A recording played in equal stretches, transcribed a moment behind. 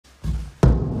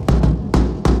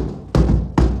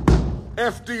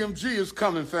FDMG is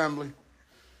coming, family.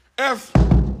 The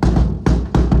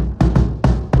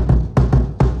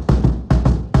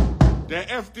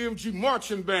FDMG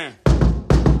marching band.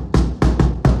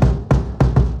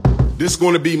 This is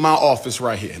going to be my office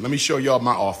right here. Let me show y'all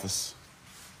my office.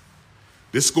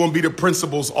 This is going to be the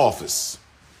principal's office.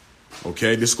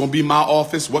 Okay, this is going to be my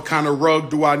office. What kind of rug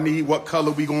do I need? What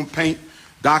color we going to paint?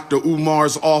 Dr.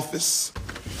 Umar's office.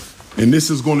 And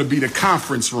this is going to be the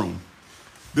conference room.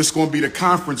 This is going to be the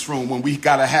conference room when we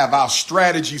got to have our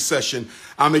strategy session.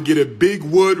 I'm going to get a big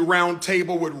wood round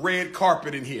table with red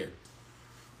carpet in here.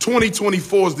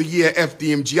 2024 is the year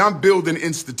FDMG. I'm building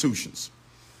institutions.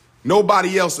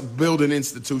 Nobody else building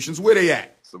institutions. Where they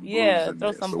at? Yeah,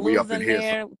 throw some blues in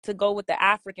there to go with the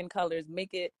African colors.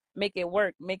 Make it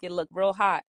work. Make it look real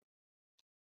hot.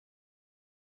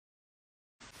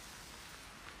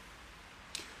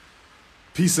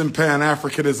 Peace and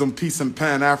Pan-Africanism, peace and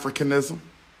Pan-Africanism.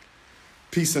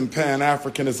 Peace and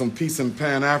Pan-Africanism, peace and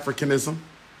Pan-Africanism.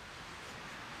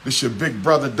 This your big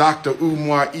brother, Dr.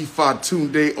 Umar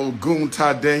Ifatunde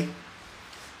Oguntade.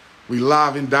 We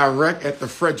live and direct at the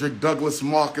Frederick Douglass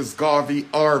Marcus Garvey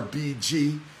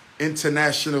RBG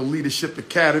International Leadership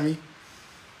Academy.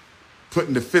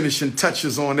 Putting the finishing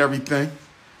touches on everything.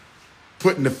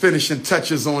 Putting the finishing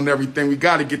touches on everything. We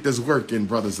got to get this work in,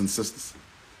 brothers and sisters.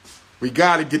 We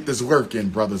got to get this work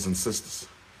in, brothers and sisters.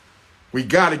 We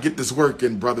got to get this work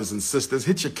in, brothers and sisters.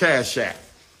 Hit your Cash App,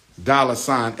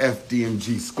 $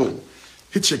 FDMG School.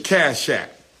 Hit your Cash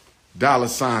App, $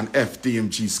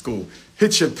 FDMG School.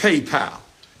 Hit your PayPal,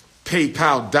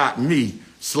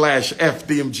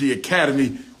 paypal.me/FDMG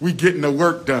Academy. We getting the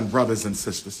work done, brothers and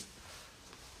sisters.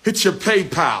 Hit your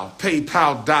PayPal,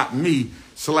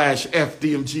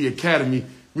 paypal.me/FDMG Academy.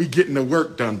 We getting the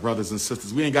work done, brothers and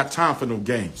sisters. We ain't got time for no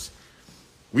games.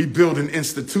 We building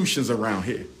institutions around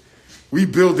here. We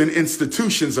building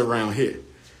institutions around here.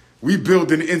 We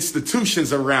building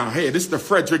institutions around here. This is the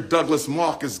Frederick Douglass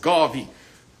Marcus Garvey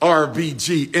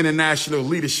RBG International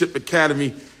Leadership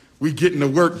Academy. We getting the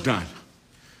work done.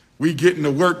 We getting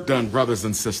the work done, brothers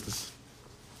and sisters.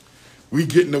 We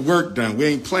getting the work done. We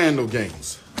ain't playing no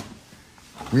games.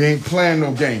 We ain't playing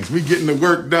no games. We getting the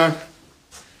work done.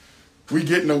 We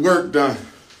getting the work done.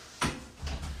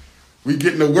 We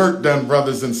getting the work done,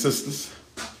 brothers and sisters.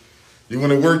 You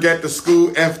want to work at the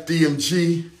school?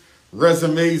 FDMG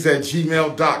resumes at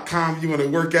gmail.com. You want to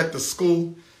work at the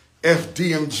school?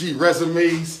 FDMG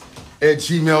resumes at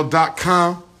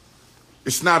gmail.com.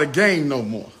 It's not a game no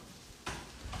more.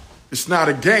 It's not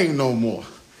a game no more.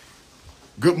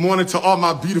 Good morning to all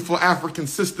my beautiful African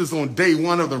sisters on day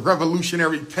one of the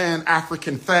revolutionary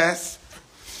Pan-African fast.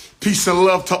 Peace and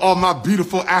love to all my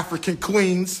beautiful African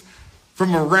queens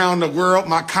from around the world,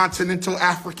 my continental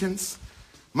Africans,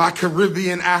 my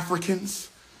Caribbean Africans,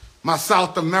 my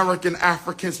South American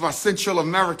Africans, my Central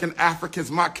American Africans,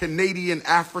 my Canadian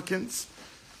Africans,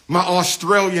 my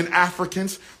Australian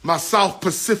Africans, my South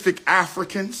Pacific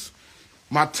Africans,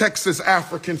 my Texas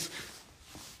Africans.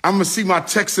 I'm going to see my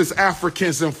Texas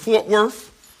Africans in Fort Worth.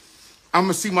 I'm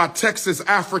going to see my Texas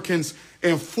Africans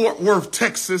in Fort Worth,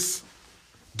 Texas,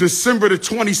 December the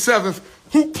 27th.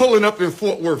 Who pulling up in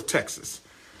Fort Worth, Texas?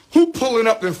 Who pulling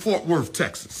up in Fort Worth,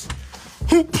 Texas?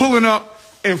 Who pulling up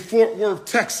in Fort Worth,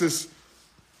 Texas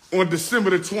on December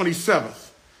the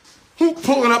 27th? Who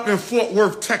pulling up in Fort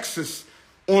Worth, Texas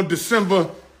on December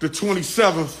the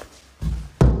 27th?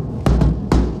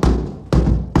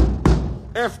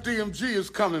 FDMG is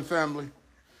coming, family.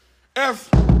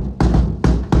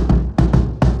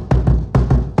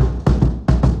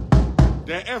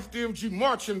 The FDMG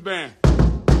marching band.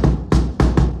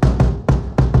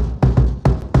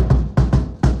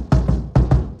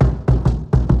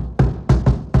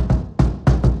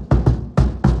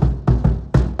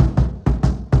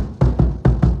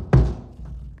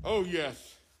 Oh,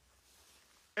 yes.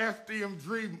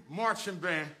 FDMG marching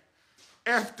band.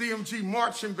 FDMG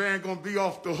marching band gonna be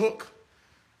off the hook.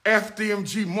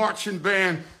 FDMG marching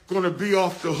band gonna be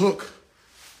off the hook.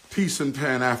 Peace and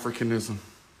Pan-Africanism.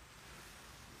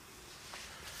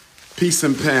 Peace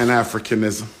and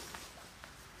Pan-Africanism.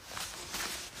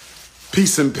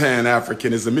 Peace and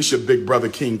Pan-Africanism. It's your big brother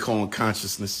King Kong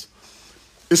consciousness.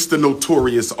 It's the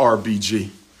notorious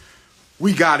RBG.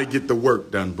 We got to get the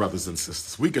work done, brothers and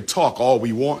sisters. We could talk all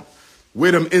we want.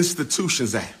 Where them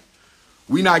institutions at?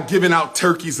 We not giving out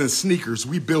turkeys and sneakers.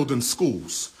 We building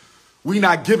schools. We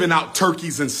not giving out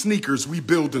turkeys and sneakers. We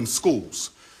building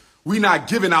schools. We not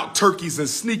giving out turkeys and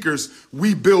sneakers.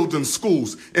 We building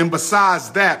schools. And besides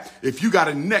that, if you got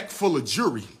a neck full of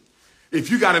jewelry,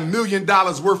 if you got $1 million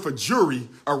worth of jewelry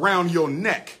around your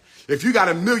neck, If you got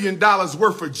 $1 million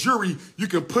worth of jewelry you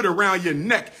can put around your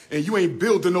neck and you ain't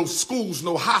building no schools,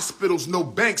 no hospitals, no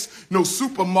banks, no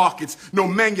supermarkets, no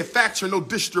manufacturing, no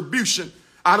distribution,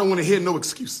 I don't want to hear no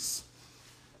excuses.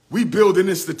 We building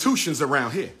institutions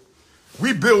around here.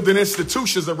 We building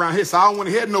institutions around here, so I don't want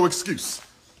to hear no excuse.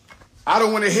 I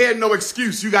don't want to hear no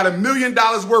excuse. You got $1 million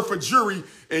worth of jewelry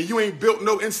and you ain't built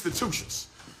no institutions.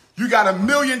 You got $1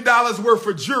 million worth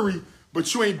of jewelry,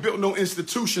 but you ain't built no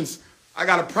institutions. I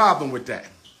got a problem with that.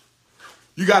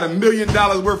 You got $1 million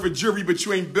worth of jewelry, but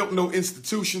you ain't built no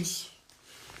institutions.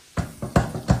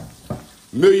 $1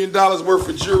 million worth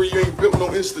of jewelry, you ain't built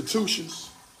no institutions.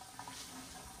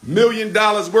 $1 million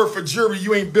worth of jewelry,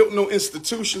 you ain't built no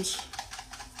institutions.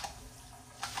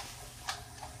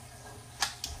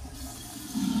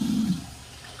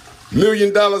 $1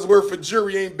 million worth of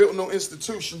jewelry ain't built no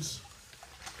institutions.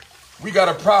 We got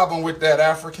a problem with that,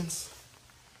 Africans.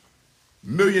 $1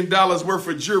 million worth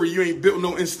of jewelry, you ain't built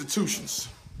no institutions.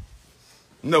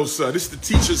 No, sir. This is the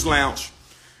teacher's lounge.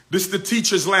 This is the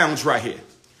teacher's lounge right here.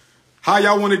 How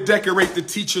y'all want to decorate the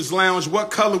teacher's lounge?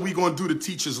 What color we going to do the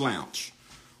teacher's lounge?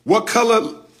 What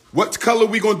color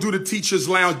we going to do the teacher's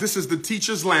lounge? This is the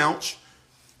teacher's lounge.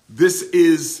 This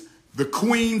is the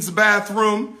queen's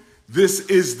bathroom. This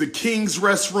is the king's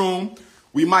restroom.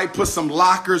 We might put some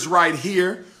lockers right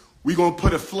here. We're going to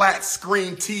put a flat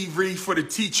screen TV for the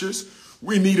teachers.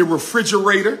 We need a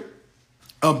refrigerator,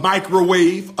 a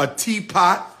microwave, a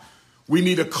teapot. We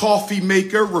need a coffee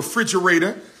maker,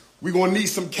 refrigerator. We're going to need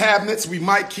some cabinets. We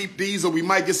might keep these or we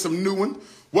might get some new ones.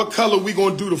 What color we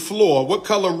going to do the floor? What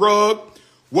color rug?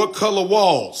 What color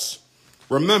walls?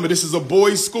 Remember, this is a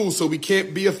boys' school, so we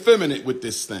can't be effeminate with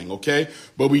this thing, okay?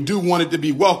 But we do want it to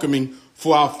be welcoming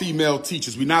for our female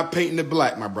teachers. We're not painting it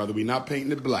black, my brother. We're not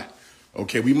painting it black.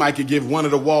 Okay, we might could give one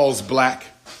of the walls black.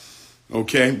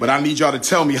 Okay, but I need y'all to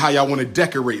tell me how y'all want to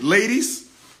decorate. Ladies,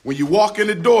 when you walk in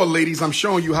the door, ladies, I'm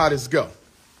showing you how this go.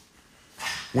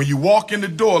 When you walk in the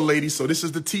door, ladies, so this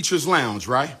is the teacher's lounge,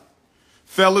 right?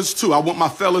 Fellas, too, I want my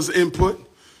fellas' input.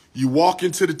 You walk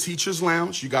into the teacher's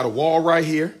lounge. You got a wall right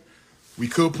here. We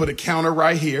could put a counter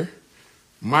right here.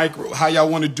 How y'all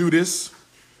want to do this?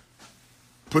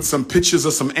 Put some pictures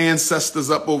of some ancestors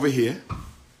up over here.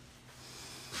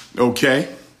 Okay.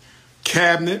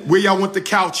 Cabinet. Where y'all want the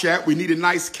couch at? We need a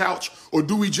nice couch. Or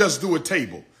do we just do a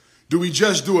table? Do we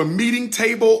just do a meeting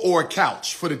table or a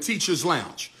couch for the teacher's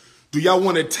lounge? Do y'all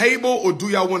want a table or do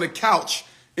y'all want a couch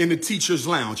in the teacher's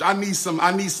lounge? I need some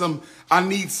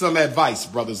advice,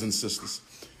 brothers and sisters.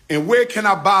 And where can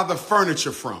I buy the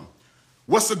furniture from?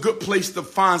 What's a good place to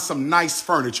find some nice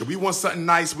furniture? We want something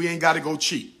nice. We ain't got to go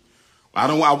cheap.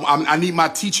 I need my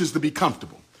teachers to be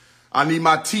comfortable. I need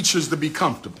my teachers to be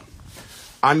comfortable.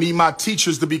 I need my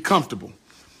teachers to be comfortable.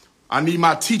 I need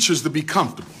my teachers to be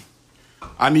comfortable.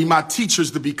 I need my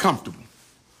teachers to be comfortable.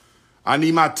 I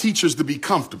need my teachers to be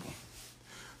comfortable.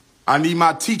 I need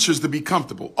my teachers to be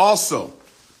comfortable. Also,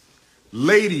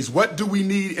 ladies, what do we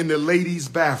need in the ladies'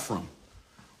 bathroom?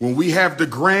 When we have the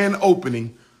grand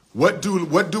opening, what do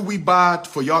we buy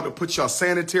for y'all to put y'all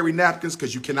sanitary napkins?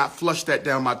 Because you cannot flush that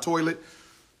down my toilet.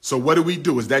 So what do we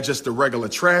do? Is that just a regular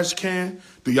trash can?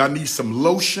 Do y'all need some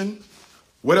lotion?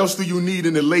 What else do you need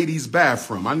in the ladies'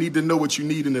 bathroom? I need to know what you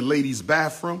need in the ladies'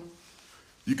 bathroom.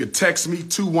 You can text me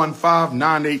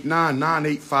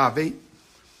 215-989-9858.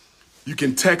 You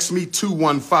can text me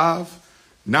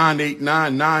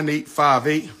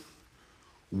 215-989-9858.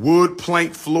 Wood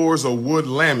plank floors or wood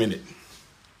laminate?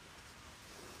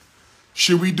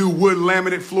 Should we do wood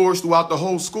laminate floors throughout the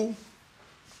whole school?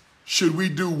 Should we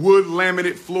do wood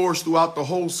laminate floors throughout the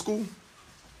whole school?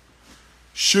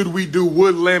 Should we do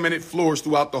wood laminate floors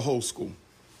throughout the whole school?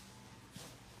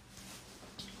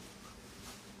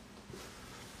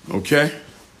 Okay.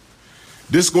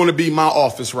 This is going to be my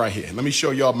office right here. Let me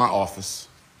show y'all my office.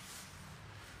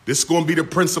 This is going to be the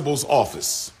principal's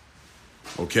office.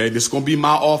 Okay. This is going to be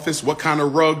my office. What kind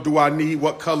of rug do I need?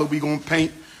 What color we going to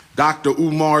paint Dr.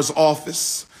 Umar's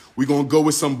office? We're going to go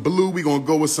with some blue. We're going to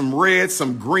go with some red,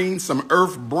 some green, some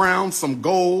earth brown, some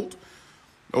gold.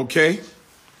 Okay.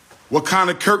 What kind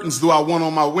of curtains do I want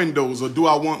on my windows, or do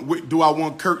I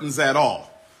want curtains at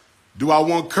all? Do I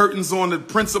want curtains on the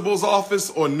principal's office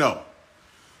or no?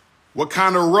 What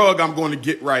kind of rug I'm going to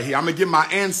get right here? I'm going to get my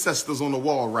ancestors on the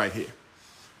wall right here.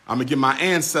 I'm going to get my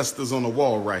ancestors on the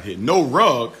wall right here. No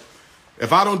rug.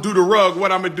 If I don't do the rug,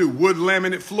 what I'm going to do? Wood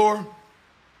laminate floor?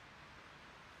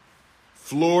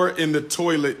 Floor in the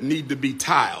toilet need to be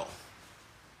tile.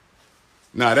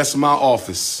 Now, that's my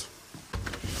office.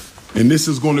 And this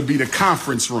is going to be the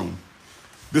conference room.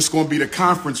 This is going to be the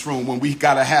conference room when we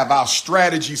got to have our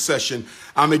strategy session.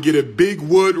 I'm going to get a big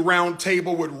wood round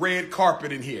table with red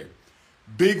carpet in here.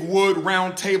 Big wood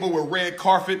round table with red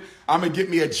carpet. I'm going to get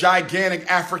me a gigantic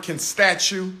African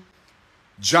statue.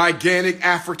 Gigantic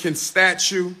African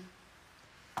statue.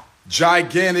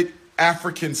 Gigantic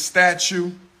African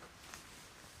statue.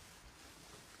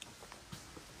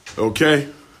 Okay.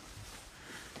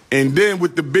 And then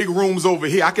with the big rooms over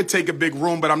here, I could take a big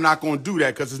room, but I'm not going to do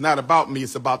that because it's not about me.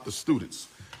 It's about the students.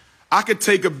 I could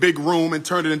take a big room and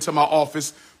turn it into my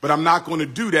office, but I'm not going to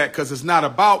do that because it's not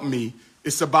about me.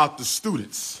 It's about the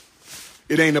students.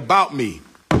 It ain't about me.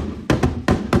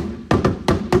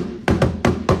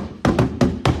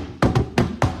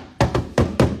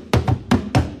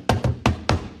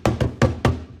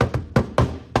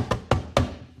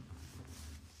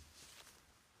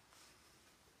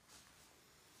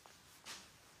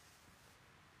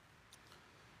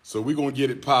 So we're going to get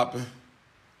it popping.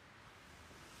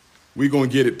 We're going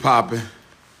to get it popping.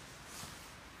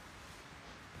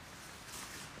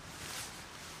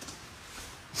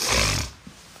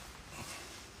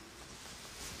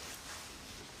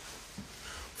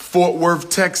 Fort Worth,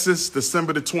 Texas,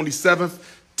 December the 27th.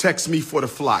 Text me for the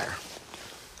flyer.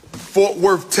 Fort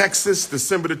Worth, Texas,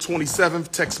 December the 27th.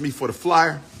 Text me for the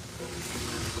flyer.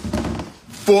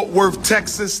 Fort Worth,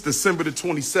 Texas, December the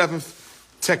 27th.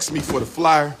 Text me for the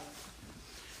flyer.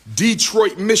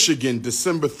 Detroit, Michigan,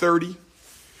 December 30.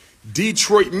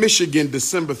 Detroit, Michigan,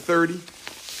 December 30.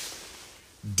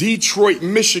 Detroit,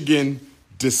 Michigan,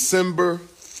 December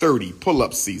 30.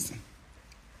 Pull-up season.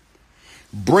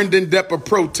 Brendan Depper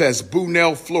protest,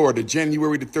 Bunnell, Florida,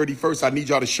 January the 31st. I need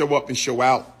y'all to show up and show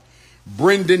out.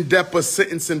 Brendan Depper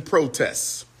sentencing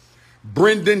protests.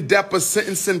 Brendan Depper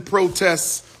sentencing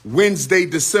protests, Wednesday,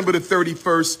 December the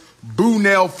 31st,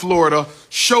 Bunnell, Florida.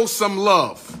 Show some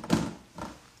love.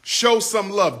 Show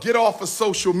some love. Get off of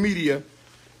social media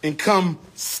and come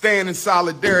stand in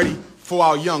solidarity for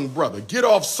our young brother. Get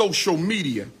off social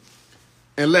media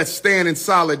and let's stand in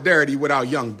solidarity with our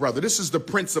young brother. This is the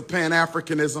Prince of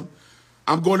Pan-Africanism.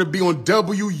 I'm going to be on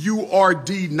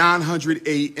WURD 900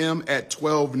 AM at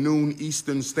 12 noon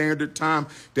Eastern Standard Time.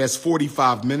 That's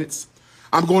 45 minutes.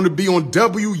 I'm going to be on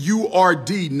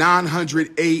WURD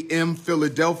 900 AM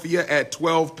Philadelphia at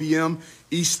 12 p.m.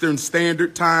 Eastern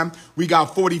Standard Time. We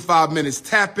got 45 minutes.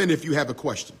 Tap in if you have a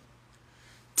question.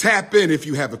 Tap in if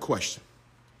you have a question.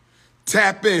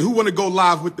 Tap in. Who want to go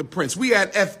live with the Prince? We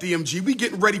at FDMG. We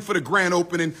getting ready for the grand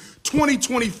opening.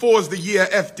 2024 is the year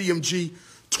FDMG.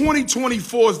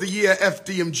 2024 is the year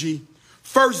FDMG.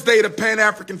 First day of the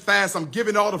Pan-African fast. I'm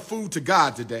giving all the food to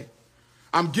God today.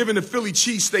 I'm giving the Philly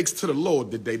cheesesteaks to the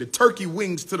Lord today. The turkey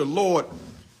wings to the Lord.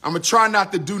 I'm going to try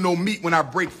not to do no meat when I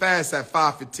break fast at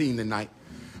 5:15 tonight.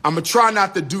 I'm going to try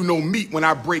not to do no meat when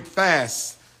I break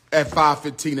fast at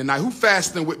 5:15 tonight. Who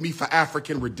fasting with me for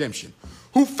African redemption?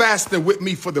 Who fasting with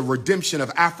me for the redemption of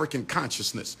African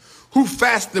consciousness? Who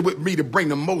fasted with me to bring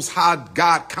the Most High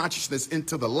God consciousness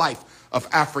into the life of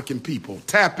African people?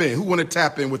 Tap in. Who want to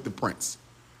tap in with the Prince?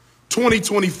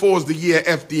 2024 is the year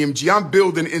FDMG. I'm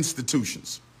building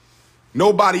institutions.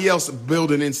 Nobody else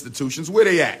building institutions. Where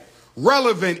they at?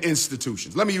 Relevant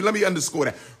institutions. Let me underscore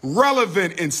that.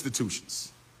 Relevant institutions.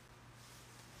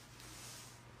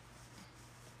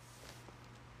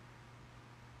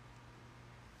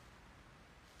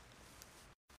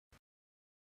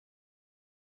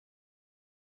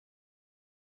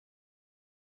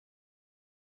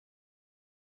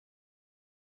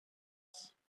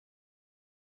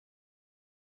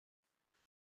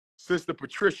 Sister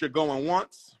Patricia going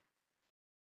once.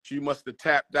 She must have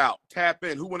tapped out. Tap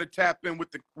in. Who want to tap in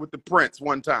with the Prince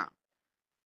one time?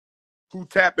 Who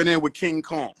tapping in with King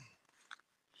Kong?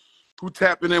 Who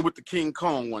tapping in with the King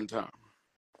Kong one time?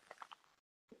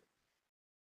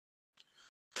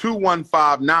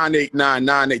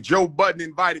 215-989-98. Joe Budden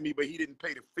invited me, but he didn't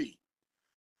pay the fee.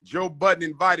 Joe Budden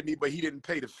invited me, but he didn't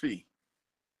pay the fee.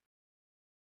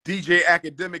 DJ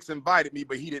Academics invited me,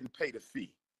 but he didn't pay the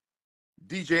fee.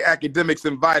 DJ Academics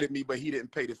invited me, but he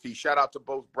didn't pay the fee. Shout out to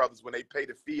both brothers. When they pay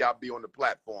the fee, I'll be on the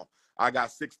platform. I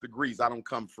got 6 degrees. I don't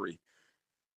come free.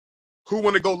 Who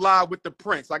want to go live with the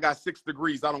Prince? I got 6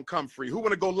 degrees. I don't come free. Who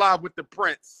want to go live with the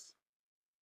Prince?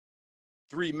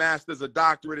 3 masters, a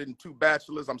doctorate, and 2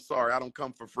 bachelors. I'm sorry. I don't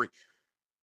come for free.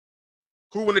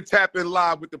 Who want to tap in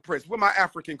live with the Prince? Where my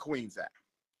African queens at?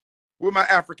 Where my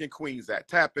African queens at?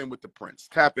 Tap in with the Prince.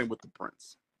 Tap in with the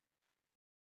Prince.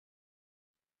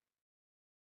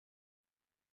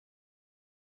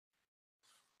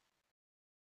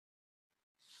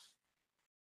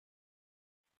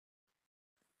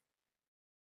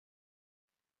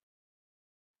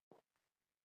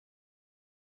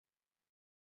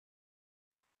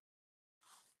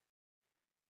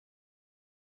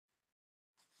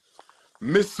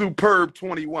 Miss Superb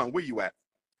 21, where you at?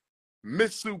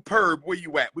 Miss Superb, where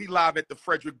you at? We live at the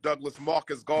Frederick Douglass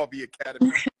Marcus Garvey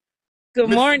Academy. Good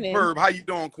Miss morning. Superb, how you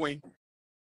doing, Queen?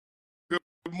 Good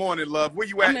morning, love. Where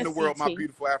you at in the world, my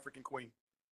beautiful African queen?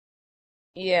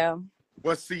 Yeah.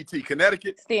 What CT?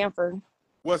 Connecticut? Stanford.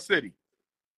 What city?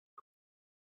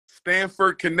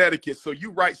 Stanford, Connecticut. So you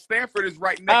right, Stanford is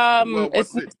right next to what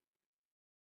city?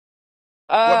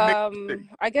 What city?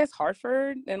 I guess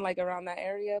Hartford and like around that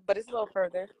area, but it's a little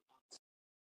further.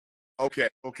 Okay.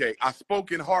 I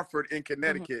spoke in Hartford in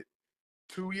Connecticut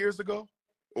 2 years ago,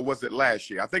 or was it last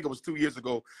year? I think it was 2 years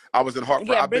ago. I was in Hartford.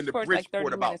 Yeah, I've been to Bridgeport's like 30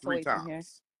 Bridgeport about minutes 3 away from here.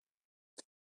 times.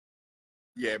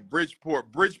 Yeah,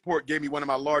 Bridgeport gave me one of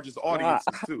my largest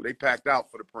audiences too. They packed out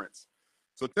for the Prince.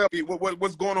 So tell me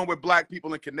what's going on with black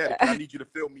people in Connecticut. I need you to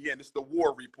fill me in. It's the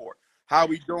war report. How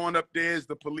we doing up there? Is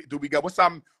the police? Do we got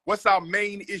what's our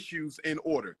main issues in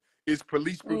order? Is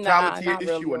police brutality an issue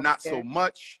really or not so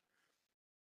much?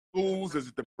 Schools? Is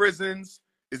it the prisons?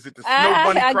 Is it the snow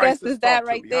bunny I crisis? guess it's that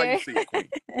right there. How you see it, Queen?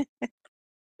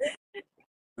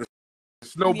 The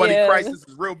snow bunny crisis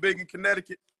is real big in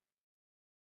Connecticut.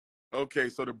 Okay,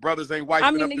 so the brothers ain't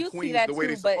wiping up the queens the way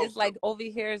they supposed to. But it's like over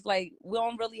here is like we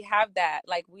don't really have that.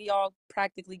 Like we all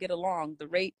practically get along.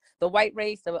 The white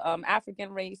race, the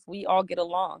African race, we all get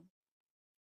along.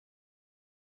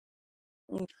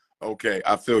 Okay,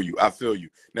 I feel you.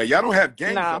 Now y'all don't have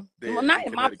gangs up there. Well, not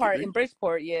in my part. In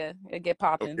Bridgeport, yeah, it get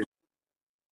popping.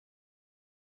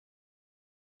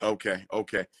 Okay.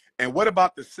 And what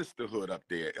about the sisterhood up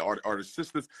there? Are the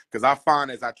sisters? Because I find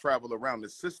as I travel around the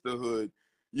sisterhood,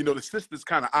 the sisters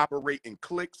kind of operate in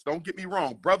cliques. Don't get me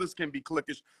wrong. Brothers can be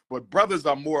cliquish, but brothers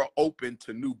are more open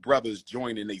to new brothers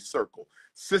joining a circle.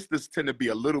 Sisters tend to be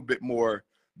a little bit more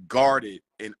guarded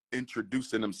in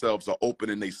introducing themselves or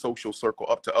opening a social circle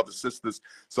up to other sisters.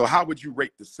 So how would you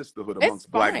rate the sisterhood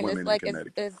amongst black women in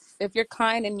Connecticut? If you're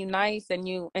kind and you're nice and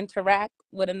you interact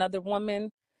with another woman,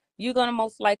 you're gonna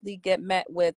most likely get met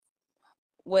with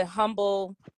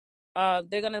humble.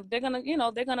 They're gonna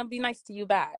be nice to you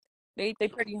back. They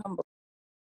pretty humble.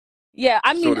 Yeah,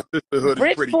 I mean, so the sisterhood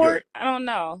is pretty good. I don't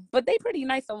know, but they pretty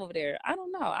nice over there. I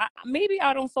don't know. Maybe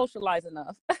I don't socialize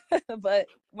enough, but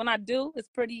when I do, it's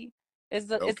pretty. It's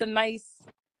a nice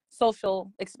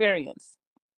social experience.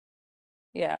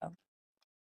 Yeah.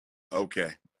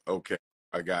 Okay.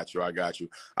 I got you.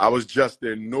 I was just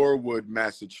in Norwood,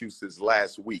 Massachusetts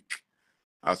last week.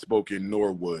 I spoke in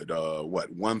Norwood,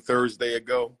 one Thursday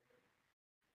ago?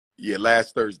 Yeah,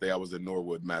 last Thursday I was in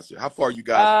Norwood, Massachusetts. How far are you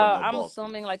guys from I'm Boston?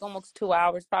 assuming like almost 2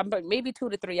 hours, probably maybe 2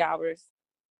 to 3 hours.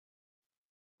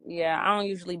 Yeah, I don't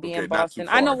usually be in Boston.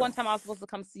 I know one time I was supposed to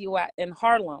come see you in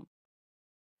Harlem.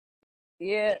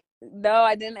 Yeah, no,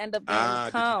 I didn't end up getting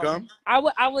to come. Did you come?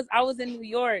 I was in New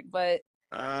York, but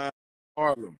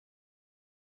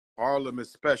Harlem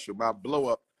is special. My blow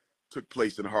up took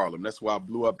place in Harlem. That's why I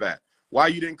blew up at. Why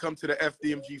you didn't come to the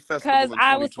FDMG festival in 2021? Because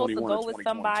I was supposed to go with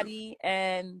somebody,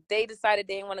 and they decided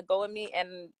they didn't want to go with me,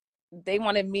 and they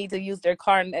wanted me to use their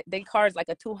car, and their car is like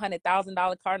a $200,000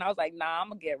 car, and I was like, nah, I'm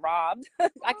gonna get robbed.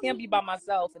 I can't be by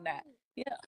myself in that.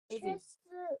 Yeah.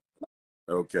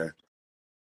 Okay.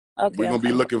 We're gonna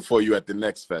be looking for you at the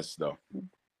next fest, though.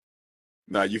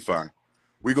 Nah, you fine.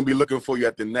 We're gonna be looking for you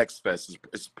at the next fest.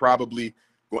 It's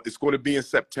going to be in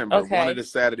September. One of the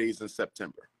Saturdays in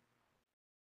September.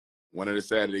 One of the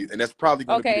Saturdays, and that's probably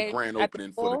going to be the grand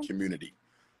opening for the community.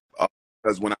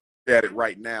 Because when I look at it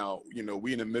right now,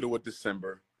 we in the middle of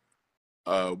December.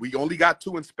 We only got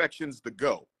 2 inspections to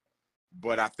go,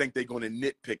 but I think they're going to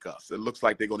nitpick us. It looks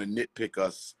like they're going to nitpick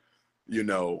us,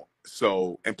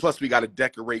 So, and plus we got to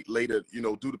decorate later, do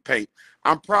the paint.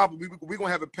 We're going to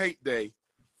have a paint day,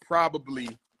 probably.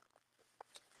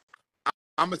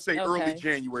 I'm going to say early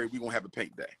January, we're going to have a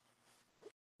paint day.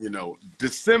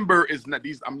 December is not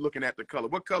these. I'm looking at the color.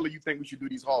 What color you think we should do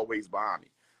these hallways behind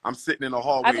me? I'm sitting in a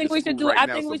hallway. I think we should do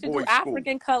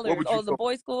African colors. The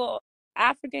boys' school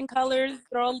African colors.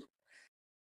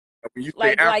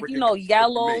 Like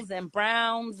yellows and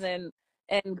browns and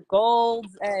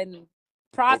golds and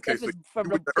process for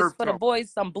the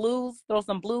boys. Some blues. Throw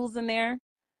some blues in there.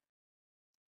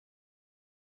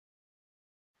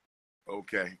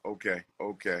 Okay.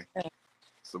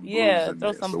 Some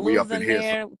throw some blues in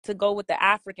there to go with the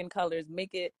African colors.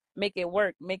 Make it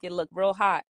work. Make it look real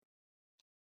hot.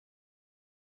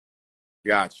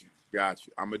 Got you.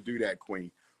 I'm gonna do that,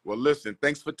 Queen. Well, listen,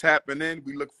 thanks for tapping in.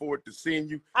 We look forward to seeing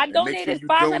you. I donated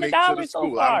 $500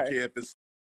 so far. I don't care if it's.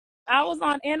 I was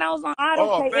on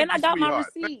auto pay, and I got my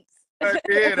receipts.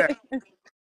 Hear that.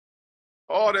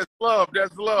 Oh, that's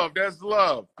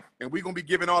love. And we're gonna be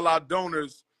giving all our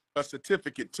donors a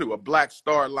certificate too, a Black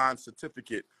Star Line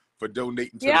certificate for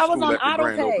donating to the I was school on at the grand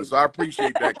auto opening. pay. So I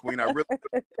appreciate that, Queen. I really.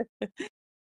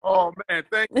 Oh man,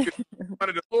 thank you. One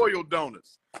of the loyal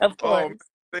donors. Of course. Oh man,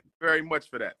 thank you very much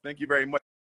for that. Thank you very much.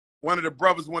 One of the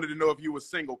brothers wanted to know if you were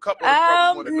single. A couple of the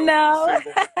brothers wanted to know if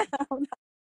you were single.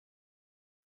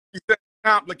 He said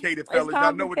complicated, fellas.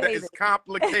 Y'all know what that is.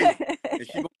 Complicated. And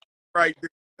she gonna right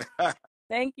there.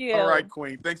 Thank you. All right,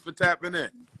 Queen. Thanks for tapping in.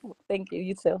 Thank you.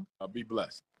 You too. I'll be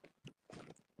blessed.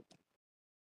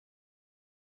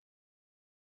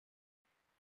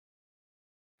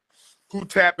 Who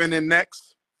tapping in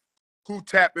next? Who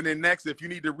tapping in next? If you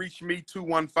need to reach me,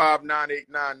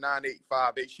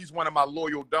 215-989-9858. She's one of my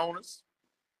loyal donors.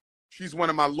 She's one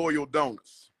of my loyal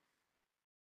donors.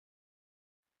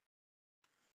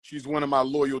 She's one of my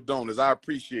loyal donors. I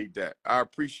appreciate that. I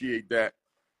appreciate that.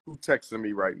 Who texting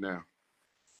me right now?